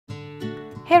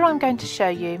Here I'm going to show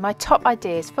you my top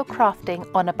ideas for crafting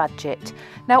on a budget.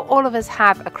 Now all of us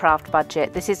have a craft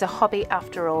budget. This is a hobby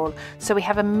after all, so we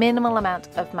have a minimal amount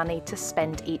of money to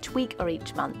spend each week or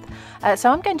each month. So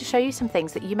I'm going to show you some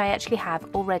things that you may actually have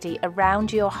already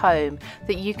around your home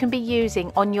that you can be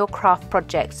using on your craft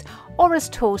projects or as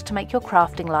tools to make your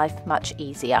crafting life much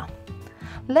easier.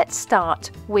 Let's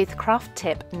start with craft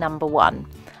tip number 1.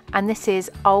 And this is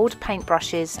old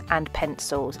paintbrushes and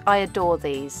pencils. I adore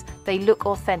these. They look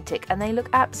authentic and they look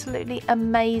absolutely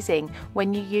amazing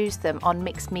when you use them on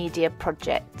mixed media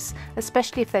projects,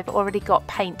 especially if they've already got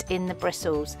paint in the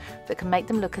bristles that can make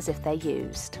them look as if they're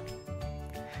used.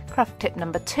 Craft tip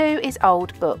number 2 is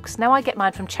old books. Now I get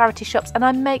mine from charity shops and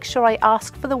I make sure I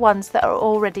ask for the ones that are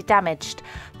already damaged.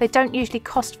 They don't usually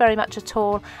cost very much at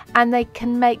all and they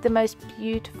can make the most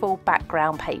beautiful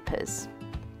background papers.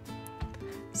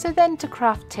 So then to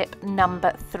craft tip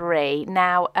number 3.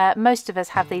 Now most of us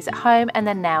have these at home and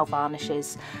they're nail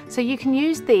varnishes. So you can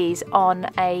use these on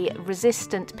a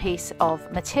resistant piece of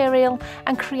material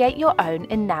and create your own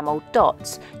enamel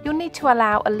dots. You'll need to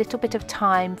allow a little bit of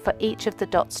time for each of the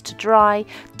dots to dry.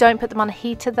 Don't put them on a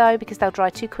heater though, because they'll dry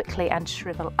too quickly and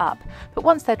shrivel up. But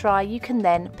once they're dry you can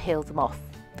then peel them off.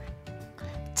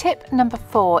 Tip number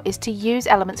 4 is to use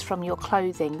elements from your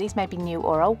clothing. These may be new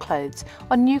or old clothes.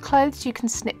 On new clothes you can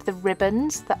snip the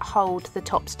ribbons that hold the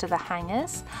tops to the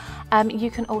hangers. You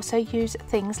can also use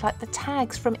things like the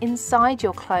tags from inside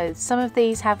your clothes. Some of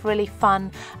these have really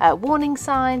fun warning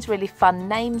signs, really fun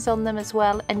names on them as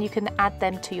well, and you can add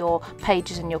them to your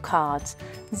pages and your cards.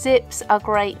 Zips are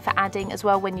great for adding as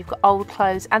well when you've got old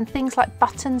clothes, and things like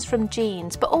buttons from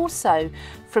jeans, but also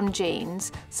from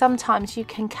jeans sometimes you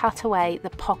can cut away the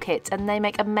pockets and they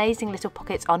make amazing little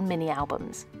pockets on mini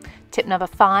albums. Tip number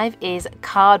 5 is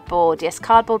cardboard. Yes,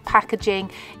 cardboard packaging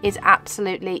is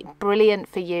absolutely brilliant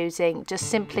for using. Just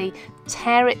simply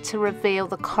tear it to reveal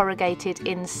the corrugated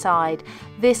inside.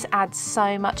 This adds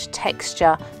so much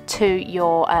texture to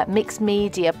your mixed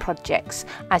media projects,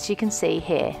 as you can see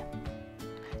here.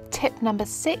 Tip number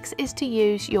 6 is to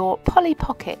use your poly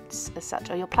pockets as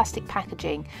such, or your plastic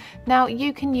packaging. Now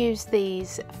you can use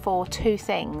these for 2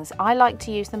 things. I like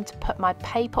to use them to put my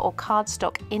paper or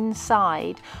cardstock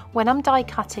inside when I'm die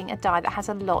cutting a die that has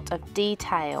a lot of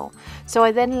detail. So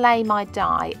I then lay my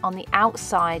die on the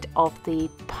outside of the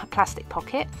plastic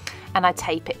pocket and I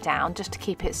tape it down just to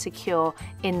keep it secure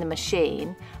in the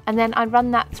machine, and then I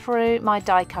run that through my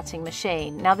die cutting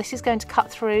machine. Now this is going to cut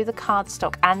through the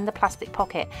cardstock and the plastic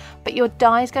pocket, but your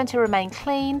die is going to remain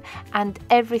clean and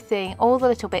everything, all the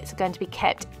little bits are going to be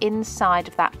kept inside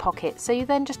of that pocket. So you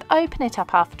then just open it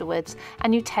up afterwards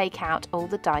and you take out all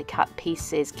the die cut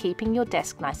pieces, keeping your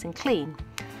desk nice and clean.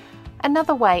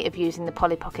 Another way of using the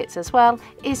poly pockets as well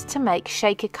is to make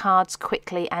shaker cards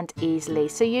quickly and easily.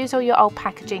 So use all your old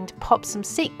packaging to pop some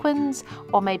sequins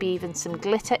or maybe even some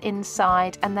glitter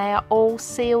inside, and they are all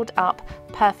sealed up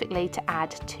perfectly to add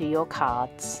to your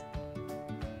cards.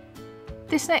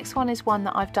 This next one is one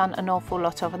that I've done an awful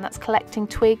lot of, and that's collecting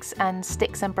twigs and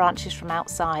sticks and branches from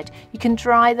outside. You can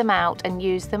dry them out and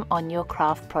use them on your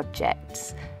craft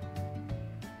projects.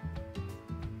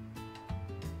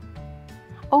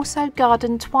 Also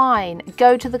garden twine.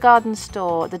 Go to the garden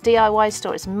store. The DIY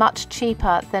store is much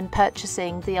cheaper than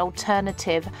purchasing the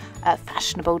alternative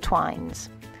fashionable twines.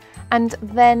 And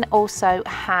then also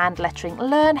hand lettering.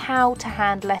 Learn how to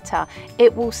hand letter.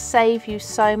 It will save you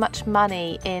so much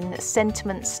money in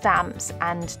sentiment stamps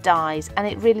and dies, and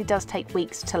it really does take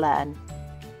weeks to learn.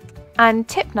 And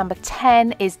tip number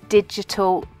 10 is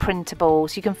digital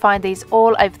printables. You can find these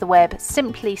all over the web.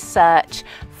 Simply search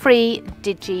free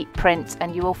digi prints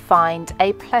and you will find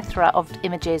a plethora of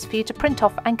images for you to print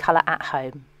off and colour at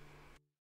home.